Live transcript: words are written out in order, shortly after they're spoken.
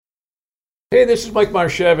Hey, this is Mike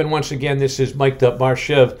Marshev, and once again, this is Mic'd Up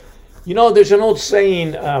Marshev. You know, there's an old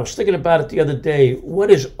saying, I was thinking about it the other day,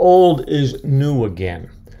 what is old is new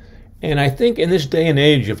again. And I think in this day and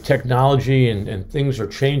age of technology and things are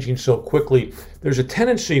changing so quickly, there's a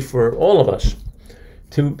tendency for all of us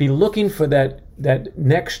to be looking for that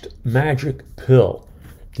next magic pill,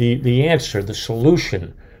 the answer, the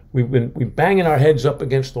solution. We're banging our heads up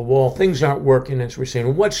against the wall, things aren't working, and so we're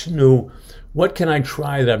saying, what's new? What can I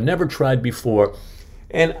try that I've never tried before?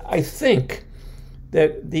 And I think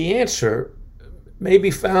that the answer may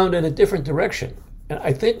be found in a different direction. And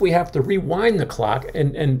I think we have to rewind the clock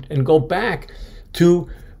and go back to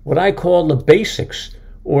what I call the basics,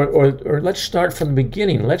 or let's start from the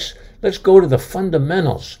beginning. Let's go to the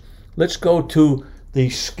fundamentals. Let's go to the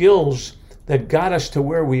skills that got us to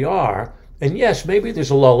where we are. And yes, maybe there's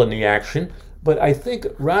a lull in the action, but I think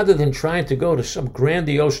rather than trying to go to some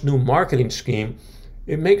grandiose new marketing scheme,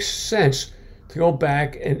 it makes sense to go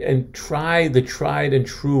back and try the tried and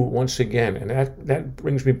true once again. And that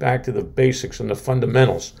brings me back to the basics and the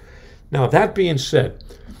fundamentals. Now, that being said,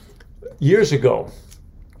 years ago,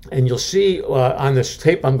 and you'll see on this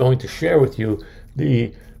tape I'm going to share with you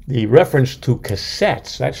the reference to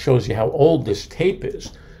cassettes. That shows you how old this tape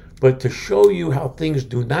is. But to show you how things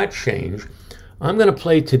do not change, I'm going to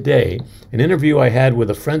play today an interview I had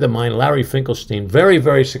with a friend of mine, Larry Finkelstein, very,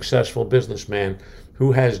 very successful businessman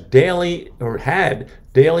who has had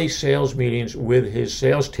daily sales meetings with his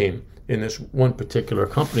sales team in this one particular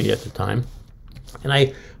company at the time. And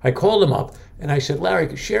I called him up and I said,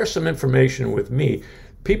 Larry, share some information with me.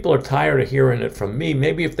 People are tired of hearing it from me.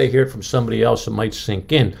 Maybe if they hear it from somebody else, it might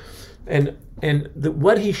sink in. And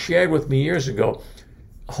what he shared with me years ago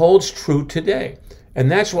holds true today. And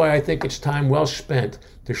that's why I think it's time well spent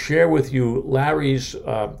to share with you Larry's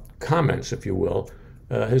comments, if you will,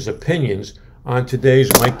 his opinions on today's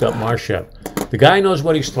Mic'd Up Marshev. The guy knows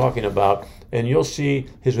what he's talking about, and you'll see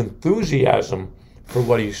his enthusiasm for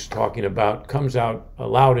what he's talking about comes out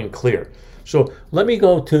loud and clear. So let me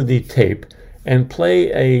go to the tape and play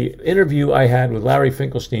an interview I had with Larry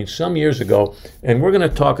Finkelstein some years ago, and we're going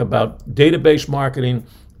to talk about database marketing,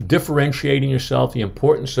 differentiating yourself, the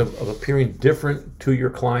importance of appearing different to your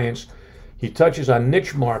clients. He touches on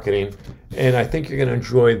niche marketing, and I think you're going to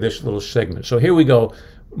enjoy this little segment. So here we go,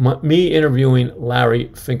 me interviewing Larry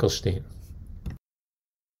Finkelstein.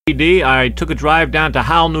 I took a drive down to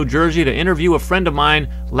Howell, New Jersey to interview a friend of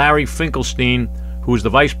mine, Larry Finkelstein, who is the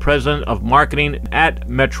Vice President of Marketing at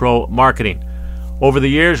Metro Marketing. Over the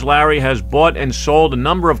years, Larry has bought and sold a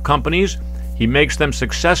number of companies. He makes them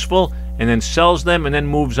successful and then sells them and then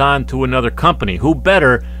moves on to another company. Who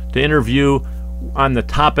better to interview on the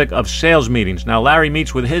topic of sales meetings? Now, Larry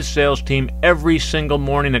meets with his sales team every single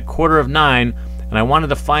morning at 8:45, and I wanted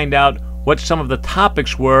to find out what some of the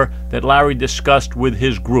topics were that Larry discussed with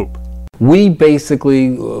his group. We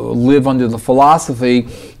basically live under the philosophy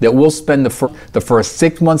that we'll spend the first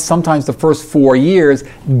 6 months, sometimes the first 4 years,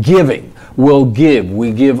 giving. We'll give.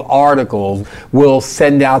 We give articles. We'll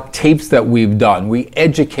send out tapes that we've done. We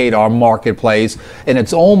educate our marketplace, and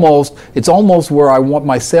it's almost where I want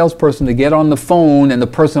my salesperson to get on the phone and the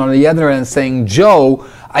person on the other end saying, Joe,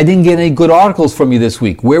 I didn't get any good articles from you this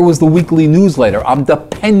week. Where was the weekly newsletter? I'm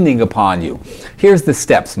depending upon you. Here's the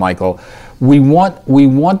steps, Michael. We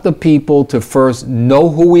want the people to first know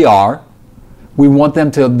who we are. We want them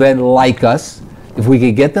to then like us. If we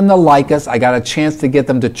could get them to like us, I got a chance to get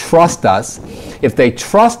them to trust us. If they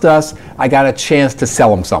trust us, I got a chance to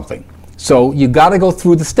sell them something. So you got to go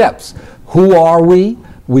through the steps. Who are we?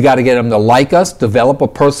 We got to get them to like us, develop a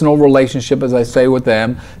personal relationship, as I say, with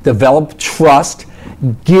them, develop trust,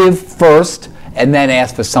 give first, and then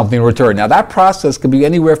ask for something in return. Now that process could be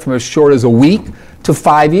anywhere from as short as a week to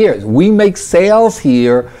 5 years. We make sales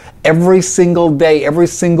here every single day, every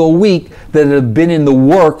single week that have been in the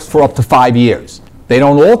works for up to 5 years. They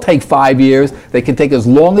don't all take 5 years. They can take as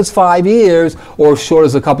long as 5 years or as short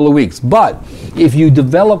as a couple of weeks. But if you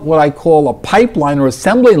develop what I call a pipeline or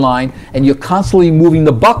assembly line and you're constantly moving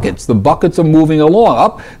the buckets are moving along.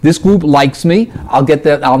 Up, this group likes me.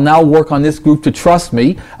 I'll now work on this group to trust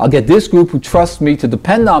me. I'll get this group who trusts me to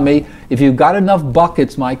depend on me. If you've got enough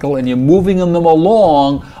buckets, Michael, and you're moving them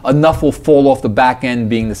along, enough will fall off the back end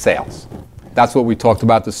being the sales. That's what we talked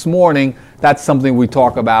about this morning. That's something we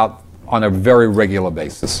talk about on a very regular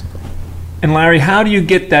basis. And Larry, how do you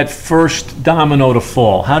get that first domino to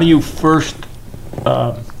fall? How do you first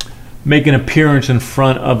make an appearance in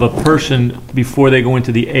front of a person before they go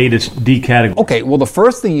into the A to D category? Okay, well the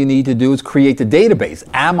first thing you need to do is create the database.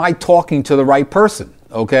 Am I talking to the right person?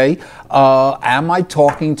 Okay, am I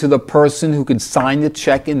talking to the person who can sign the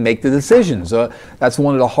check and make the decisions? That's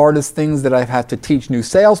one of the hardest things that I've had to teach new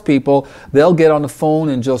salespeople. They'll get on the phone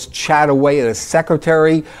and just chat away at a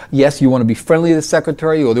secretary. Yes, you want to be friendly to the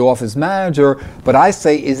secretary or the office manager, but I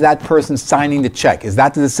say, is that person signing the check? Is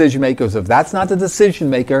that the decision maker? So if that's not the decision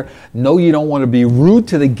maker, no, you don't want to be rude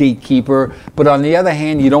to the gatekeeper, but on the other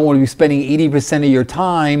hand, you don't want to be spending 80% of your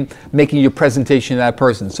time making your presentation to that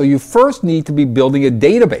person. So you first need to be building a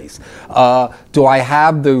database. Do I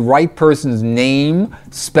have the right person's name,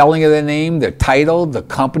 spelling of their name, their title, the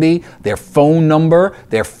company, their phone number,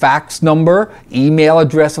 their fax number, email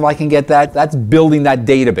address if I can get that? That's building that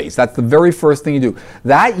database. That's the very first thing you do.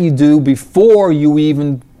 That you do before you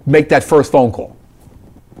even make that first phone call.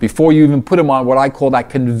 Before you even put them on what I call that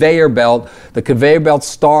conveyor belt. The conveyor belt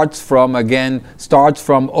starts from,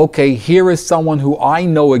 okay, here is someone who I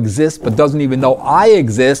know exists but doesn't even know I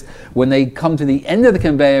exist. When they come to the end of the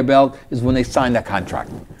conveyor belt is when they sign that contract.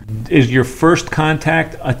 Is your first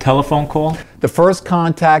contact a telephone call? The first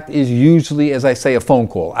contact is usually, as I say, a phone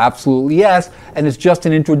call. Absolutely yes, and it's just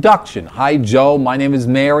an introduction. Hi Joe, my name is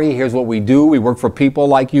Mary, here's what we do. We work for people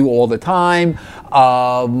like you all the time.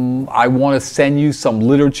 I want to send you some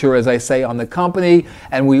literature, as I say, on the company.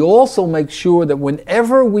 And we also make sure that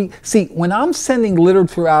whenever when I'm sending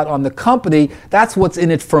literature out on the company, that's what's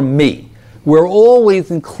in it for me. We're always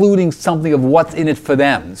including something of what's in it for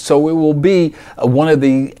them. So it will be one of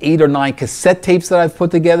the 8 or 9 cassette tapes that I've put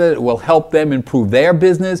together that will help them improve their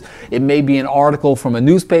business. It may be an article from a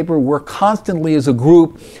newspaper. We're constantly, as a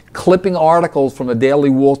group, clipping articles from the Daily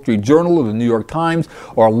Wall Street Journal or the New York Times,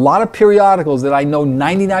 or a lot of periodicals that I know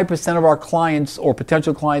 99% of our clients or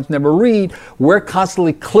potential clients never read. We're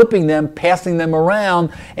constantly clipping them, passing them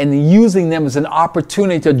around, and using them as an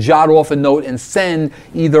opportunity to jot off a note and send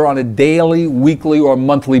either on a daily, weekly, or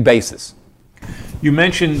monthly basis. You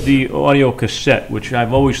mentioned the audio cassette, which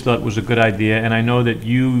I've always thought was a good idea, and I know that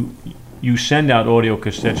you send out audio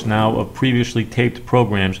cassettes now of previously taped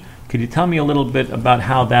programs. Could you tell me a little bit about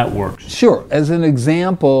how that works? Sure. As an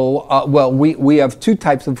example, we have 2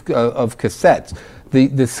 types of cassettes.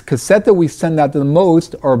 This cassette that we send out the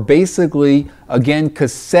most are basically, again,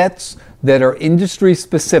 cassettes that are industry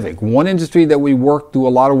specific. One industry that we do a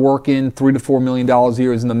lot of work in, $3 to $4 million a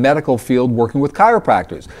year, is in the medical field, working with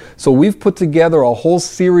chiropractors. So we've put together a whole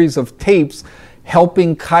series of tapes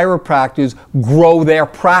helping chiropractors grow their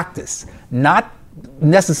practice, not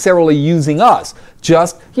necessarily using us.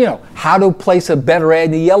 Just, how to place a better ad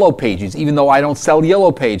in the Yellow Pages, even though I don't sell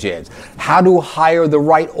Yellow Page ads. How to hire the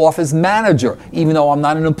right office manager, even though I'm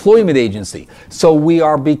not an employment agency. So we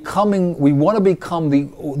want to become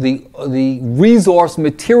the resource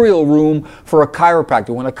material room for a chiropractor.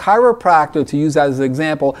 When a chiropractor, to use that as an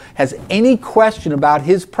example, has any question about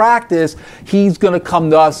his practice, he's going to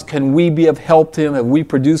come to us. Can we be of help to him? Have we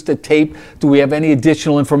produced a tape? Do we have any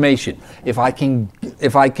additional information? If I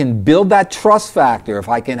can build that trust factor, if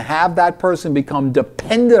I can have that person become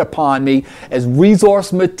dependent upon me as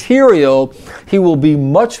resource material, he will be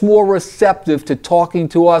much more receptive to talking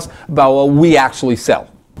to us about what we actually sell.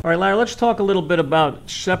 All right, Larry, let's talk a little bit about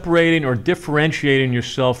separating or differentiating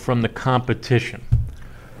yourself from the competition.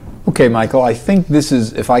 Okay, Michael, I think this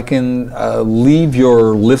is, if I can leave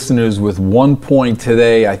your listeners with one point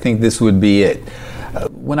today, I think this would be it.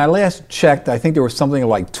 When I last checked, I think there was something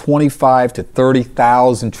like 25 to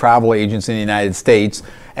 30,000 travel agents in the United States,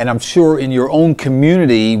 and I'm sure in your own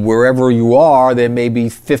community, wherever you are, there may be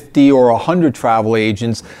 50 or 100 travel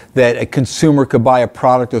agents that a consumer could buy a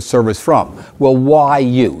product or service from. Well, why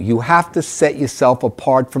you? You have to set yourself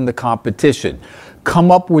apart from the competition.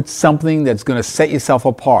 Come up with something that's going to set yourself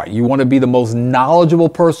apart. You want to be the most knowledgeable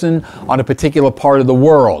person on a particular part of the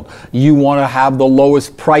world. You want to have the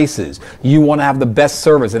lowest prices. You want to have the best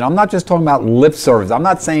service. And I'm not just talking about lip service. I'm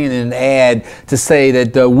not saying in an ad to say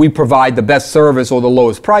that we provide the best service or the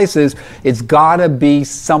lowest prices. It's got to be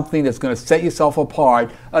something that's going to set yourself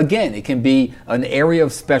apart. Again, it can be an area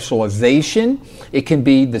of specialization. It can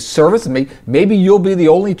be the service. Maybe you'll be the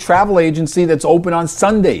only travel agency that's open on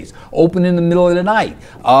Sundays, open in the middle of the night.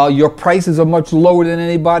 Your prices are much lower than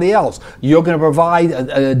anybody else. You're going to provide an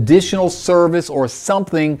additional service or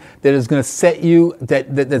something that is going to set you,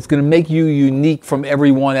 that's going to make you unique from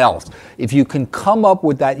everyone else. If you can come up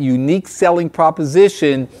with that unique selling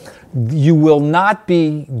proposition, you will not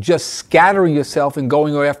be just scattering yourself and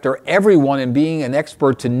going after everyone and being an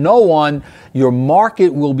expert to no one. Your market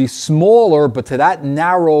will be smaller, but to that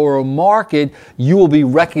narrower market, you will be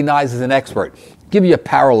recognized as an expert. give you a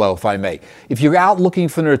parallel, if I may. If you're out looking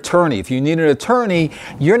for an attorney, if you need an attorney,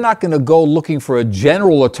 you're not going to go looking for a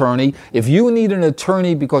general attorney. If you need an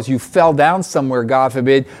attorney because you fell down somewhere, God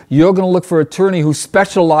forbid, you're going to look for an attorney who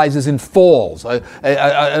specializes in falls, an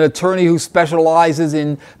attorney who specializes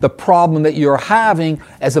in the problem that you're having,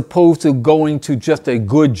 as opposed to going to just a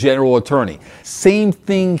good general attorney. Same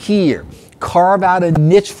thing here. Carve out a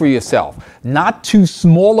niche for yourself. Not too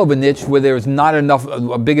small of a niche where there's not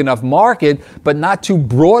a big enough market, but not too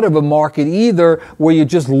broad of a market either where you're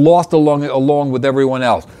just lost along with everyone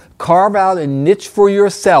else. Carve out a niche for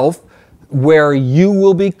yourself where you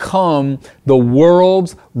will become the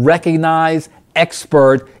world's recognized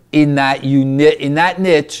expert in that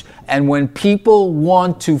niche. And when people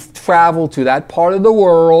want to travel to that part of the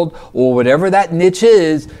world or whatever that niche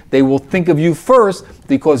is, they will think of you first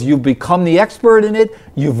because you've become the expert in it.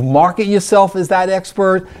 You've marketed yourself as that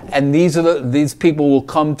expert, and these people will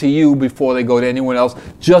come to you before they go to anyone else.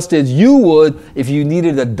 Just as you would, if you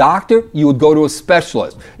needed a doctor, you would go to a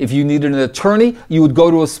specialist. If you needed an attorney, you would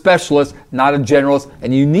go to a specialist, not a generalist.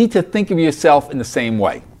 And you need to think of yourself in the same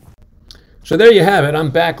way. So there you have it. I'm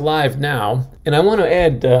back live now, and I want to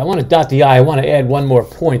add, I want to dot the I. I want to add one more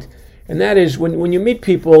point, and that is when you meet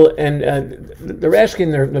people and they're asking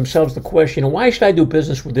themselves the question, why should I do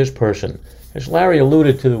business with this person? As Larry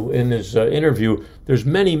alluded to in his interview, there's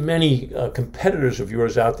many competitors of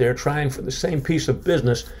yours out there trying for the same piece of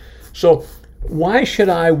business. So why should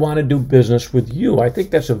I want to do business with you? I think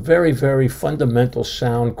that's a very fundamental,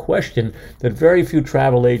 sound question that very few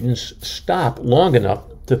travel agents stop long enough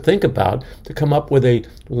to think about, to come up with a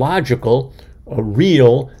logical, a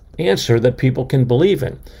real answer that people can believe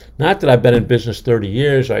in. Not that I've been in business 30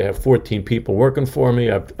 years. I have 14 people working for me.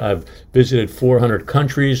 I've visited 400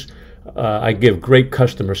 countries. I give great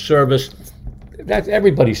customer service.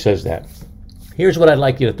 Everybody says that. Here's what I'd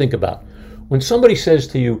like you to think about. When somebody says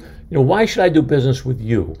to you, why should I do business with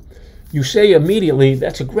you? You say immediately,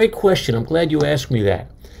 that's a great question. I'm glad you asked me that.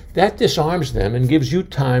 That disarms them and gives you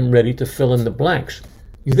time ready to fill in the blanks.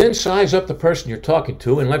 You then size up the person you're talking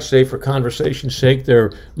to, and let's say for conversation's sake,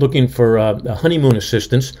 they're looking for a honeymoon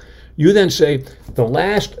assistance. You then say, the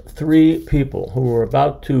last 3 people who are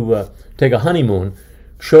about to take a honeymoon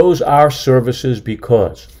chose our services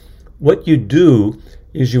because. What you do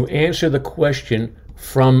is you answer the question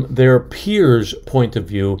from their peers' point of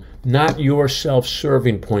view, not your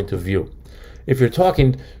self-serving point of view. If you're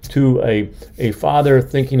talking to a father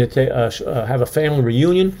thinking to have a family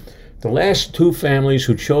reunion, the last 2 families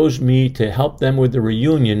who chose me to help them with the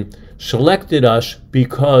reunion selected us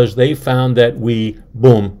because they found that we,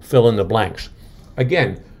 boom, fill in the blanks.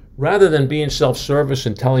 Again, rather than being self-service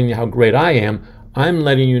and telling you how great I am, I'm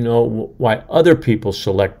letting you know why other people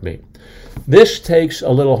select me. This takes a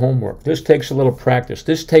little homework. This takes a little practice.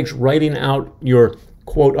 This takes writing out your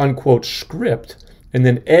quote-unquote script and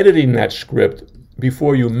then editing that script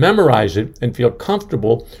before you memorize it and feel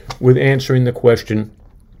comfortable with answering the question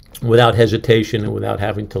without hesitation and without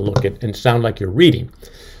having to look at and sound like you're reading.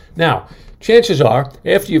 Now, chances are,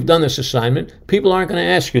 after you've done this assignment, people aren't going to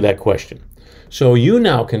ask you that question. So you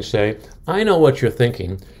now can say, I know what you're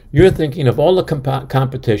thinking. You're thinking of all the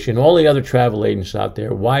competition, all the other travel agents out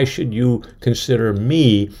there. Why should you consider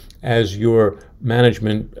me as your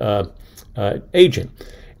management agent?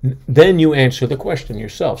 Then you answer the question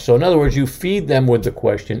yourself. So in other words, you feed them with the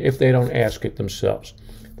question if they don't ask it themselves.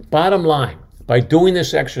 Bottom line, by doing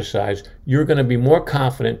this exercise, you're going to be more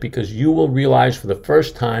confident because you will realize for the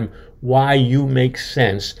first time why you make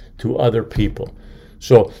sense to other people.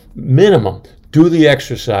 So minimum, do the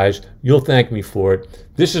exercise. You'll thank me for it.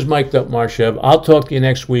 This is Mike Marshev. I'll talk to you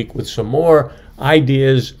next week with some more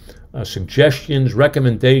ideas, suggestions,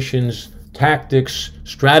 recommendations, tactics,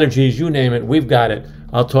 strategies, you name it. We've got it.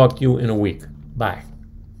 I'll talk to you in a week. Bye.